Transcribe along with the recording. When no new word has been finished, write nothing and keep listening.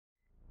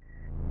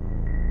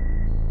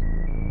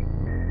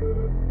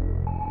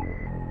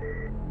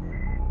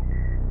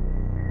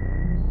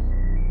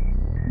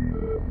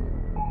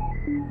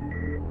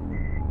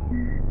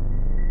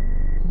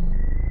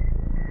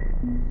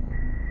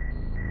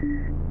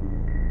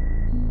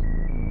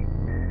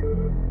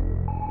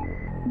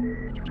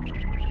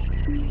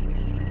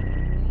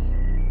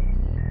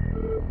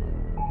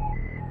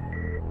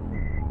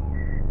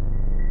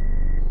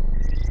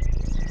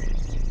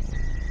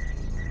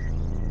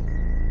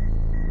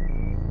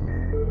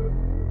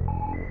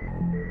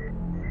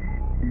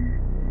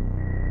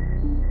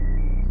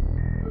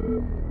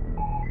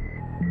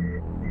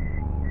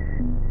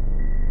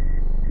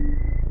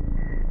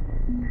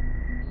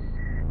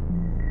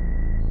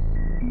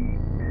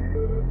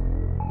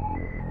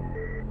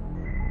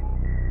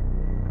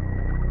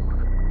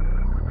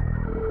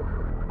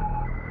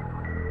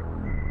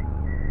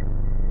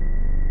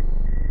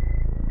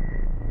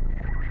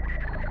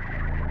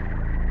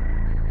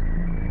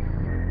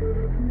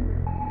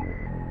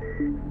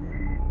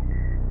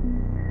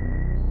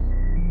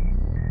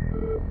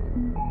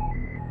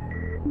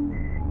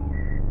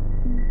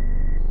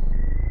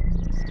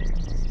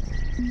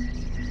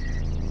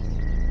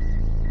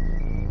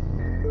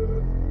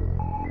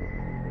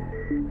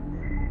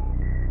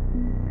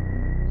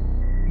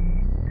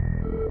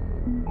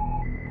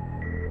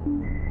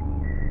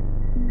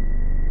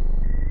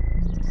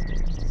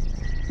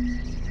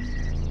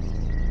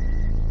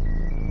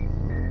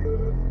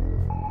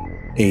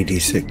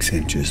86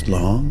 inches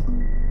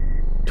long,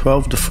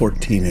 12 to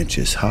 14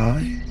 inches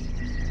high,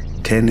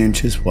 10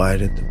 inches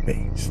wide at the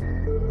base.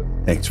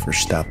 Thanks for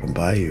stopping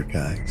by, you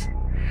guys,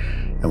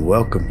 and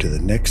welcome to the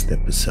next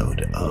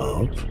episode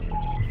of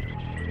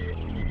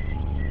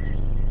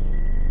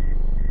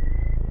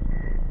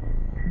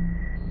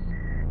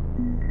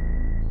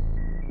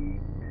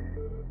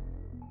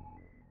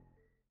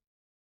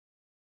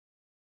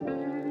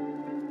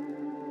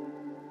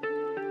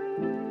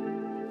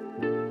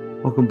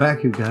Welcome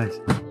back, you guys.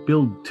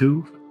 Build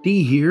 2,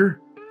 D here.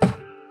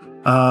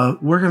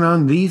 Working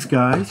on these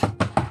guys.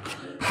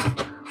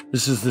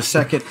 This is the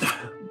second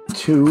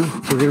 2. We're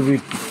going to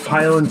be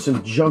piling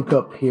some junk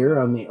up here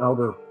on the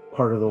outer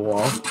part of the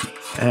wall.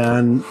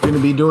 And going to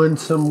be doing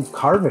some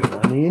carving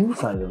on the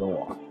inside of the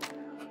wall.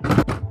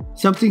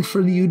 Something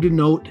for you to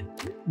note,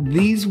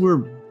 these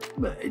were,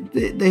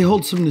 they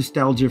hold some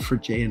nostalgia for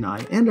Jay and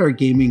I and our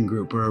gaming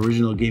group, our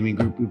original gaming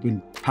group we've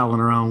been palling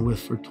around with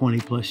for 20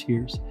 plus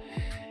years.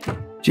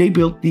 Jay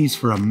built these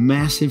for a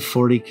massive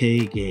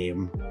 40K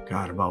game,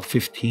 God, about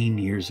 15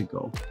 years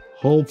ago.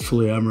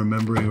 Hopefully I'm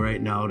remembering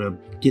right now to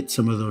get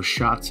some of those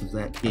shots of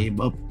that game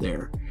up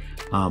there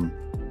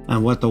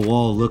and what the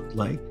wall looked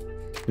like.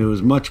 It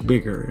was much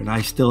bigger and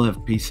I still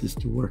have pieces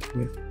to work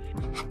with.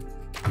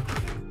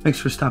 Thanks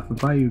for stopping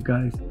by, you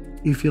guys.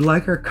 If you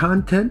like our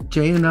content,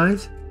 Jay and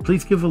I's,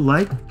 please give a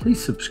like,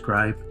 please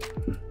subscribe.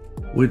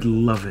 We'd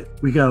love it.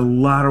 We got a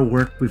lot of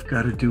work we've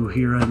got to do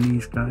here on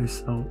these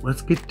guys, so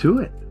let's get to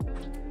it.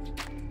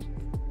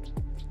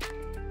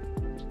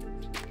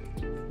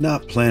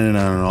 Not planning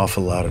on an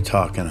awful lot of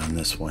talking on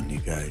this one,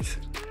 you guys.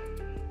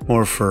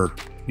 More for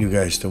you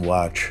guys to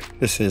watch.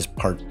 This is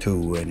part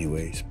 2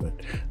 anyways, but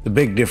the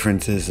big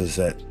difference is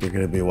that you're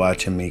going to be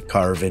watching me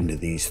carve into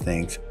these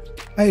things.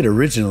 I had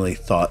originally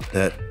thought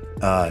that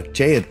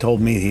Jay had told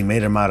me he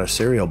made them out of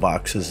cereal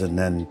boxes and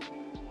then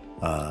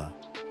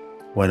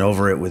went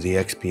over it with the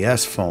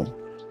XPS foam.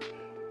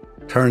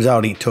 Turns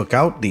out he took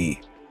out the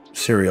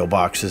cereal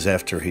boxes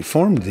after he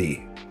formed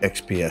the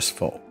XPS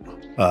foam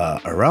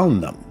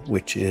around them,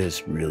 which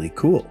is really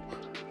cool.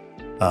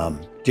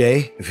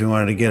 Jay, if you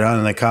wanted to get on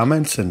in the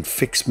comments and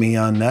fix me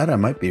on that, I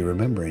might be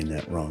remembering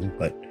that wrong,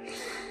 but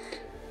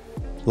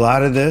a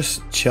lot of this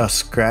just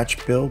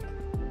scratch build,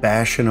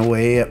 bashing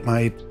away at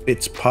my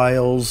bits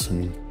piles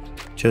and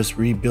just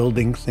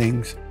rebuilding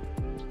things.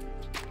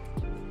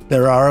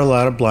 There are a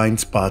lot of blind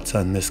spots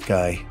on this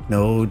guy,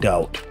 no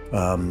doubt.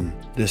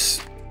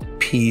 This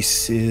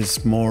piece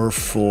is more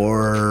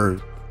for,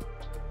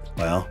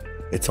 well,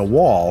 it's a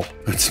wall.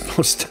 It's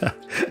supposed to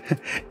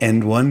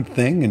end one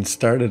thing and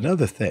start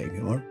another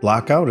thing, or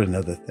block out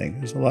another thing.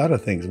 There's a lot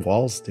of things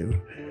walls do.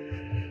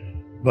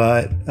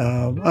 But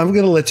I'm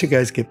going to let you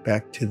guys get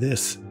back to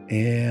this,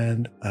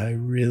 and I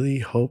really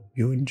hope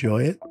you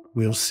enjoy it.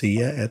 We'll see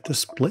you at the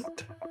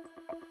split.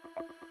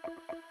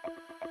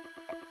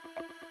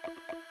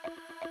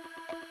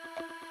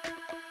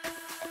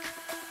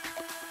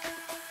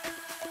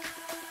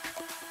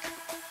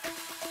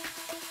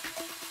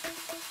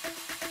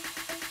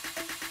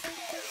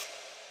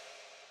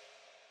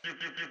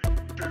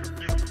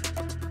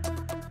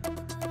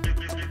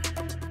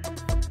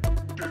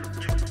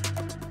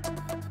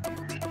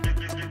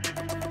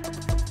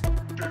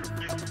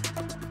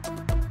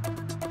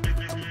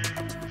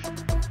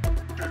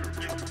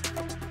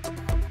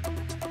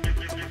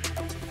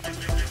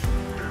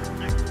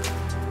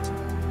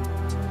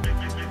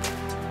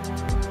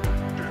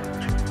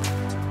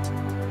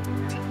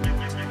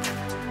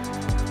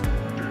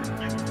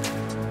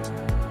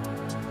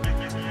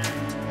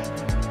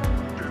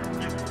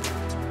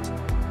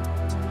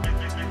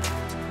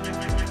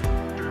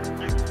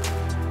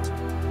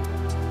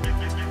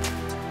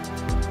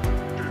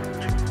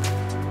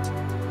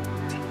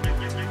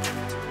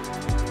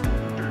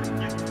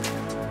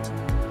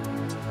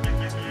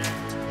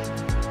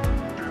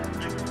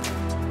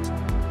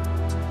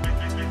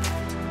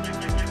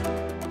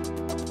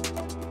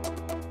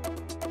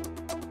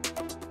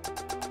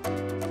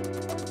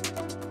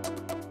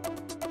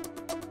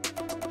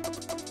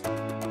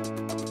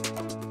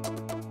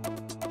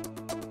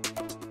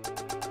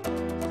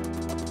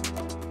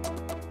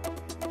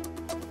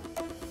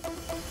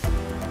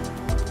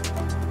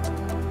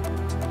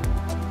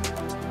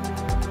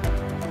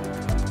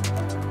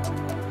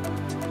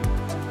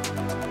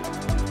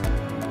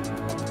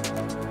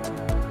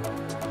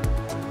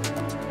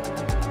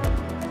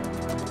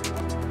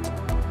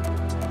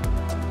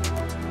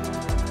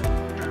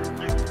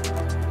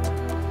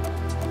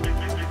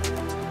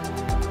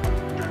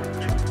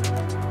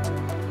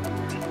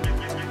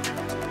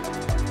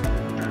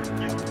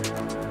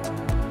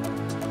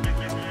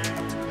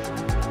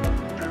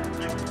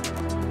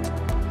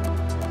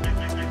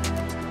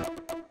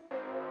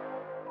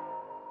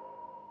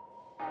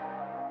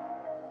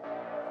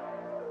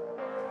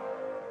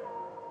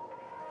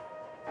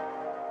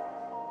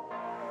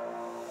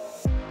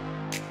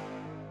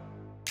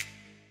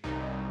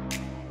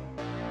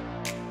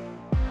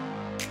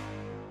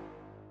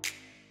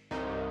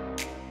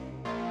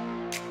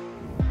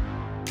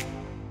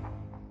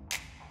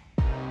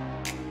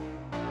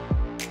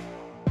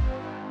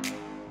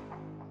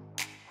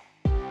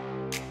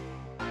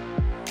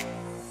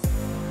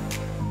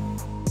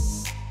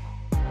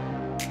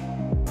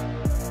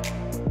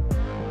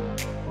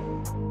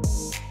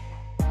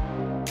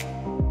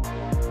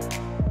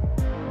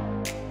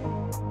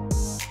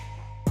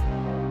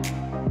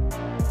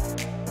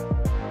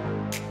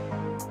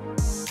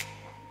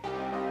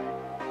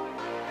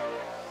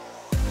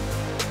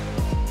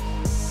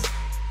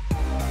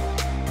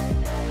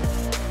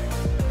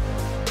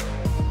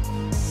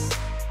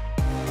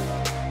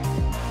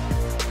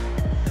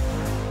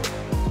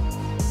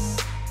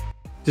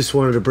 just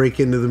wanted to break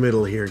into the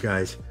middle here,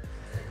 guys.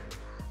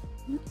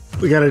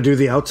 We got to do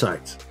the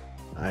outsides.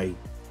 I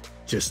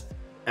just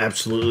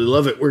absolutely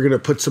love it. We're going to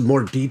put some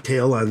more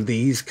detail on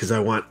these because I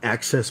want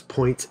access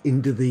points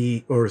into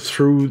the or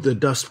through the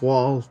dust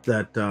wall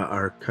that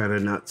are kind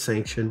of not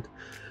sanctioned.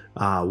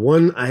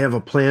 One, I have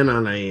a plan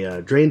on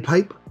a drain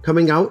pipe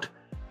coming out,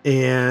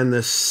 and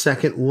the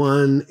second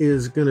one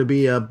is going to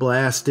be a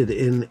blasted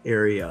in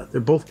area.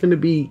 They're both going to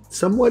be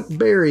somewhat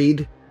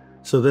buried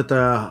so that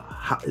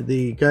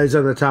the guys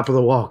on the top of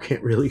the wall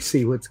can't really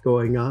see what's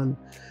going on.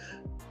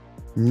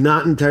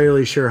 Not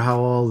entirely sure how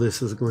all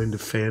this is going to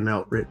fan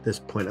out right at this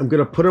point. I'm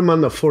going to put them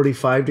on the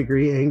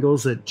 45-degree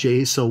angles that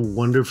Jay so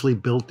wonderfully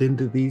built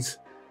into these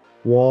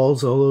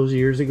walls all those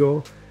years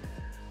ago.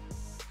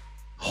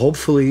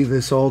 Hopefully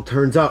this all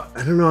turns out.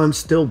 I don't know, I'm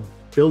still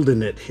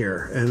building it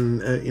here,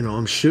 and you know,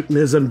 I'm shooting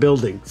as I'm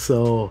building.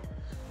 So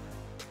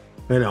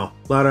I know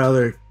a lot of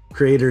other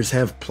creators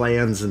have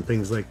plans and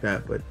things like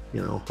that, but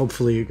you know,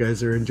 hopefully you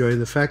guys are enjoying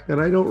the fact that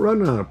I don't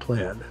run on a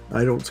plan.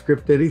 I don't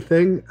script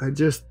anything. I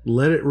just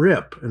let it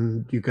rip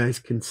and you guys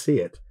can see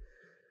it.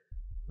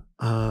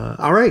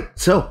 All right,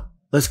 so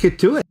let's get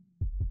to it.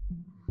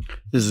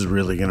 This is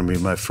really going to be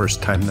my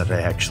first time that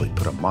I actually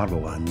put a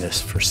model on this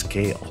for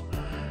scale.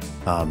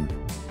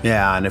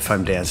 Yeah, and if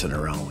I'm dancing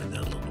around with it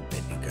a little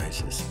bit, you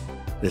guys,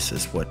 this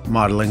is what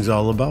modeling's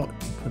all about.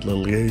 Put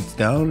little guys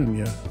down and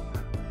you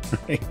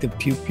make the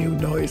pew pew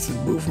noise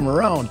and move them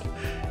around,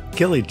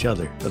 kill each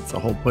other. That's the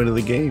whole point of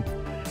the game.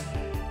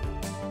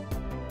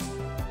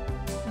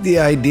 The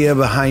idea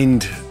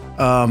behind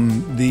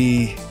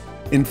the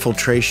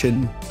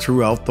infiltration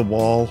throughout the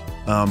wall,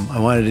 I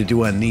wanted to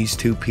do on these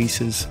two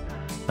pieces,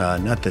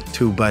 not the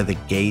two by the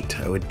gate.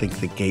 I would think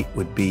the gate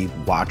would be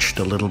watched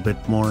a little bit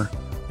more.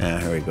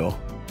 Here we go,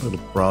 little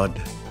broad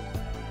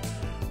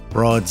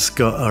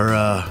scum or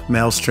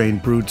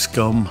Malstrain brood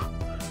scum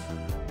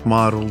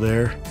model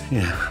there.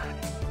 Yeah,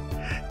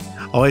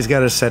 always got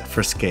to set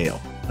for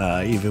scale,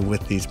 even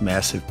with these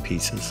massive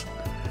pieces,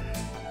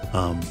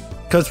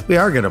 because we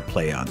are going to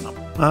play on them.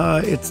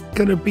 It's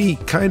going to be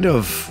kind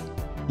of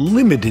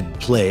limited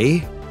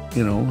play,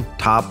 you know,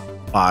 top,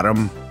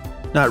 bottom,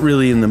 not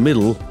really in the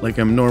middle like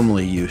I'm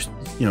normally used,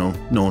 you know,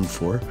 known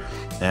for.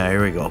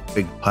 Here we go,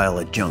 big pile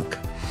of junk.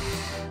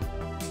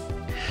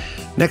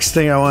 Next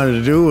thing I wanted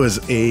to do was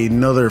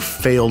another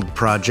failed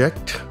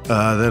project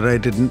that I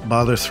didn't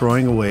bother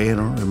throwing away. I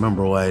don't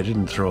remember why I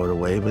didn't throw it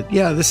away, but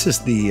yeah, this is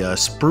the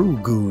sprue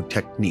goo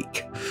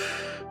technique.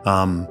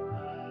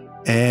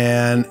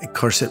 And of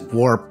course it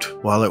warped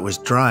while it was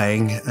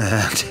drying,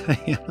 and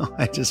you know,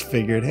 I just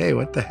figured, hey,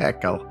 what the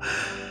heck,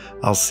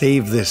 I'll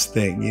save this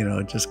thing, you know,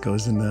 it just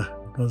goes in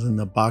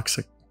the box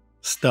of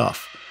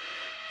stuff.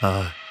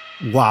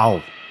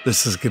 Wow,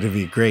 this is going to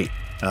be great.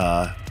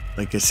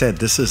 Like I said,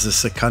 this is the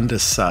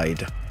secundus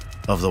side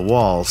of the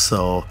wall,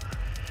 so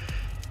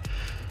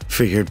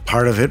figured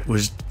part of it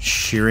was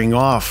shearing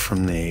off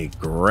from the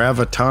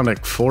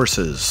gravitonic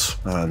forces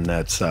on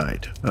that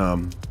side.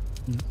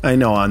 I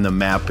know on the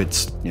map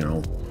it's, you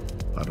know,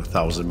 about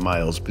 1,000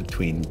 miles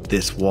between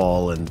this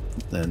wall and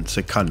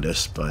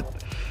secundus, but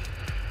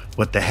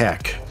what the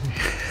heck?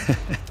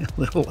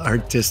 little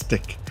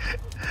artistic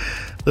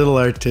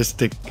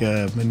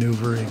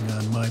maneuvering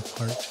on my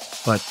part,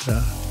 but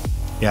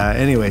yeah,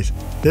 anyways,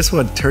 this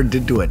one turned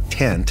into a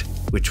tent,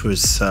 which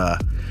was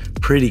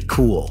pretty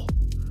cool.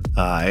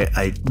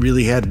 I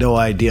really had no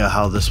idea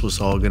how this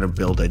was all going to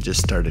build. I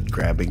just started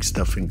grabbing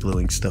stuff and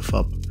gluing stuff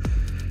up.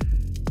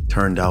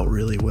 Turned out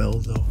really well,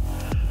 though.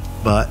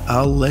 But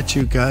I'll let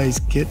you guys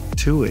get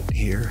to it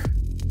here.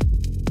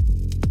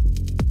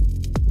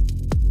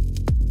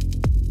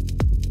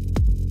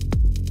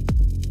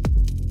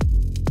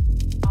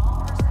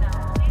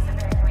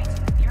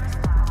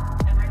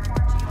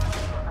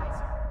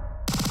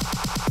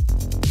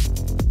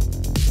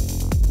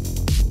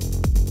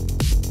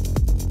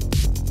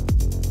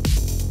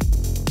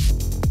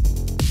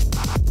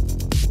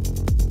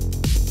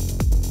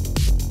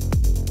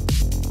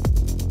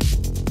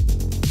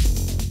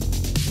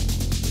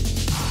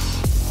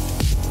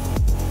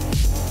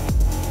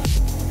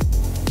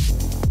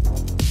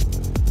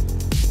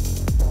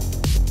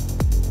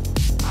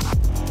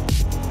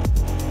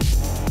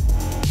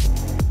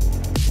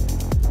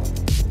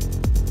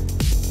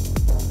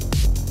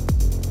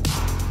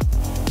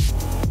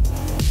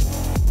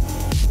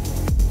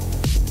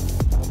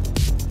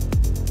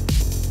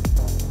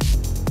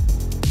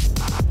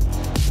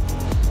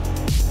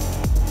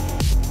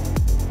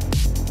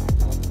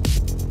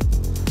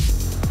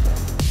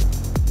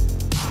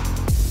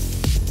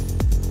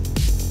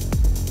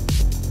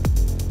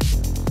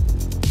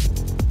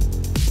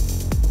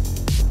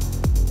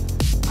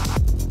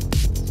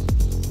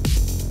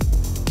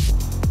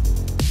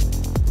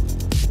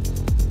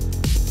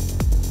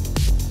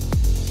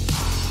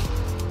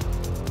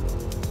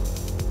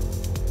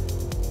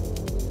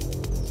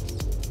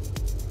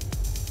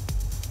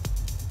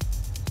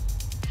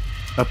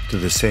 Up to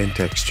the sand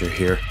texture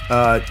here.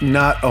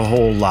 Not a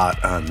whole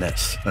lot on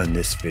this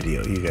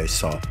video. You guys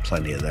saw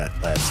plenty of that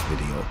last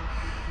video.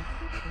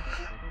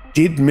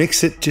 did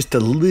mix it just a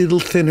little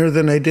thinner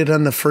than I did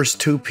on the first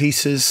two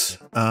pieces,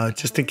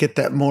 just to get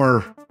that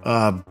more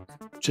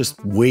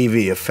just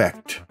wavy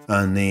effect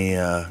on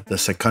the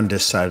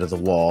secundus side of the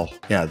wall.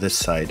 Yeah, this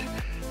side.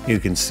 You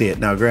can see it.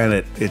 Now,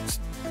 granted, it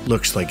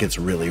looks like it's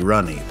really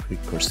runny.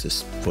 Of course,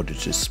 this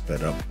footage is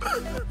sped up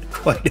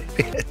quite a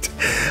bit.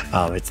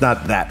 It's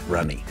not that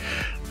runny.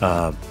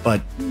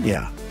 But,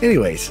 yeah.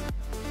 Anyways,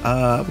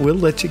 we'll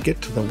let you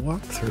get to the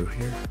walkthrough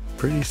here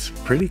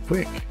pretty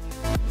quick.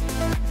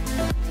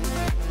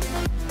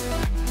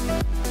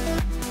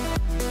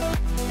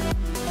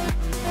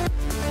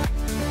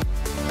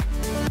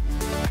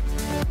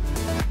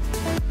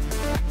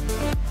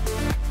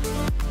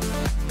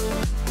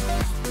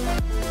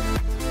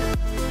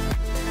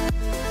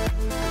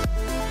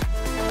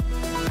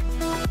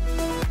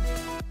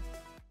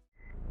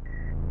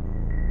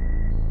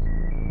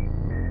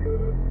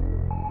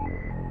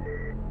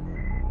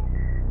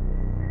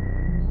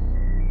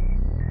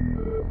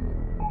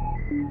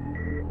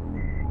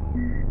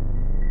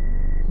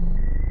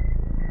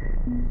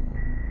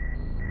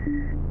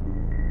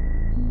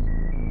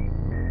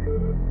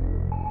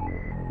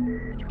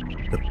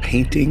 The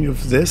painting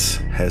of this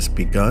has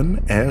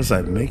begun as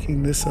I'm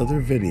making this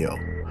other video.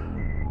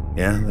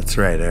 Yeah, that's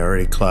right. I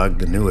already clogged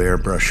the new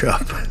airbrush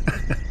up.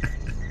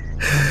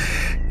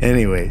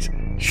 Anyways,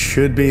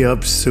 should be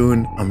up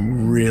soon.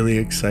 I'm really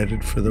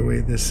excited for the way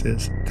this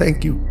is.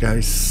 Thank you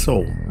guys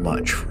so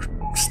much for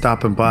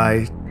stopping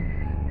by,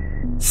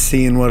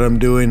 seeing what I'm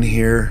doing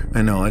here.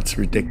 I know it's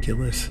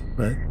ridiculous,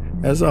 but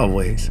as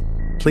always,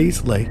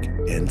 please like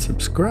and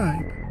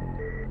subscribe.